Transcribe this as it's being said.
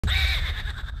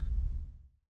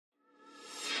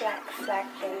BIGRACKZ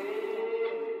Dir.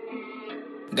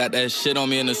 Got that shit on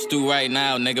me in the stew right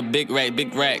now, nigga. Big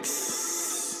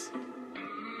racks.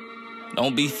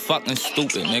 Don't be fucking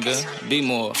stupid, nigga. Be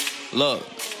more. Look.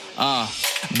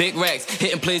 Big racks,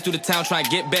 hitting plays through the town, trying to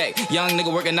get back. Young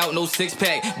nigga working out, no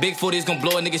six-pack. Big 40's gon'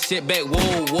 blow a nigga shit back.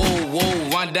 Whoa,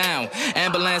 run down.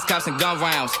 Ambulance, cops, and gun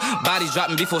rounds. Bodies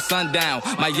dropping before sundown.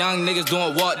 My young niggas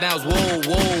doing walk downs. Whoa,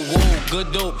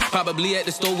 good dope. Probably at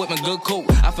the store with my good coat.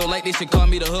 I feel like they should call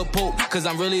me the hood pope, cause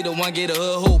I'm really the one get the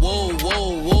hood hope.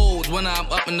 Whoa. When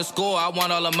I'm up in the score, I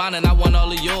want all of mine and I want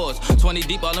all of yours. 20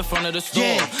 deep all in front of the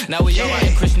store. Now we all out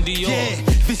in Christian Dior.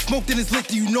 If it's smoked in his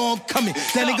liquor, you know I'm coming.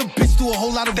 That nigga bitch do a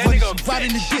whole lot of running. She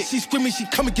riding the dick, she screaming, she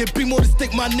coming. Get bring more to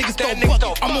stick, my niggas start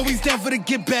bucking. I'm always down for the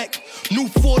get back. New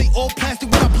 40, all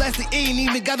plastic, when I blast it, ain't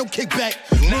even got no kickback.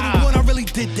 Nah. One, I really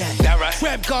did that. Right.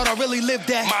 Trap God, I really lived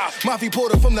that. MAFI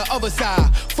Porter from the other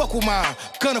side. Fuck with mine,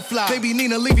 gonna fly. Baby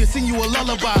Nina, leave you, sing you a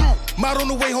lullaby. Mod on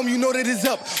the way home, you know that it's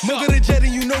up. Moga the jet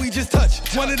and you know he just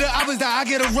touched. One of the hours that I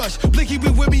get a rush. Blicky be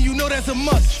with me, you know that's a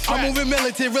must. I'm moving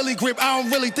militant, really grip. I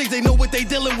don't really think they know what they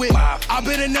dealing with. I've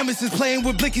been a nemesis, playing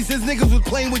with Blicky since niggas was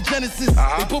playing with Genesis.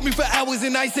 They put me for hours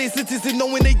and I say sentences,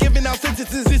 knowing they giving out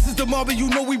sentences. This is the mob, you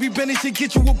know we be bending shit.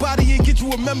 Get you a body and get you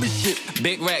a membership.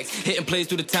 Big racks, hitting plays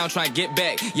through the town, trying to get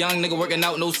back. Young nigga working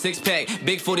out, no six-pack.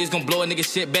 Big 40's gon' blow a nigga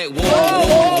shit back.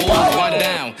 Whoa, run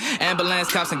down.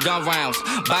 Ambulance, cops, and gun rounds.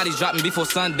 Bodies dropping before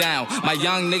sundown. My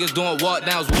young niggas doing walk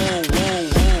downs. Whoa,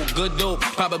 good dope.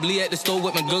 Probably at the store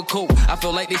with my good coat. I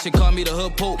feel like they should call me the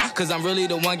hood pope, cause I'm really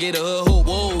the one get a hood hope.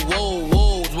 Whoa.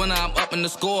 When I'm up in the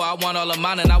score, I want all of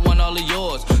mine and I want all of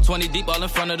yours. 20 deep all in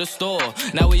front of the store.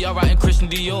 Now we all riding Christian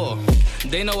Dior.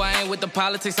 They know I ain't with the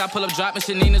politics. I pull up dropping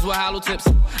shaninas with hollow tips.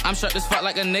 I'm sharp as fuck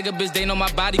like a nigga, bitch. They know my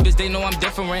body, bitch. They know I'm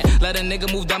different. Let a nigga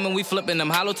move dumb and we flipping them.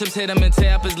 Hollow tips hit him and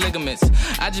tear up his ligaments.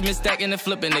 I just been stacking and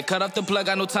flipping it. Cut off the plug,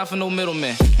 got no time for no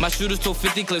middleman. My shooters told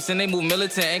 50 clips and they move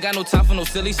militant. Ain't got no time for no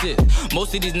silly shit.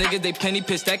 Most of these niggas, they penny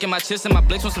pitch. Stacking my chips and my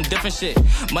blicks on some different shit.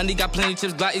 Money got plenty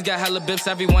chips, Glotties got hella bips.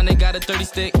 Everyone, they got a 30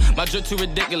 stick. My drip too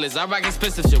ridiculous. I rock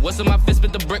expensive shit. What's in my fist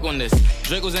with the brick on this?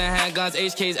 Dragos and handguns,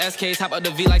 HKs, SKs. Hop out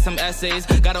the V like some essays.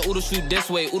 Got a oodle shoot this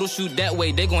way, oodle shoot that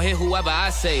way. They gon' hit whoever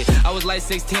I say. I was like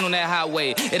 16 on that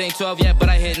highway. It ain't 12 yet, but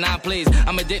I hit 9 plays.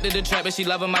 I'm addicted to trap, and she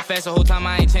loving my fast. The whole time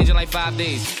I ain't changing like 5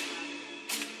 days.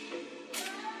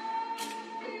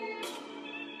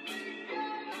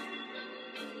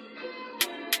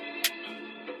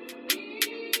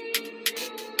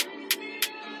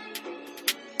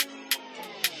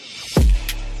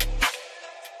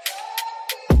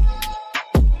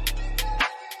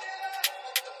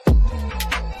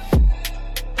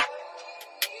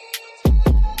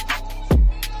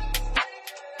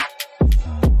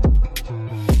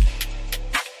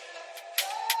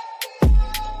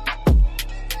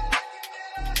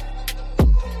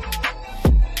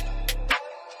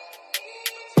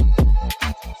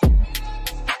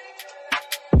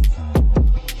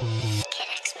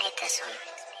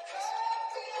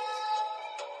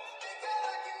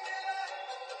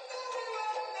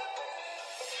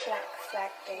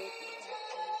 BIGRACKZ Dir.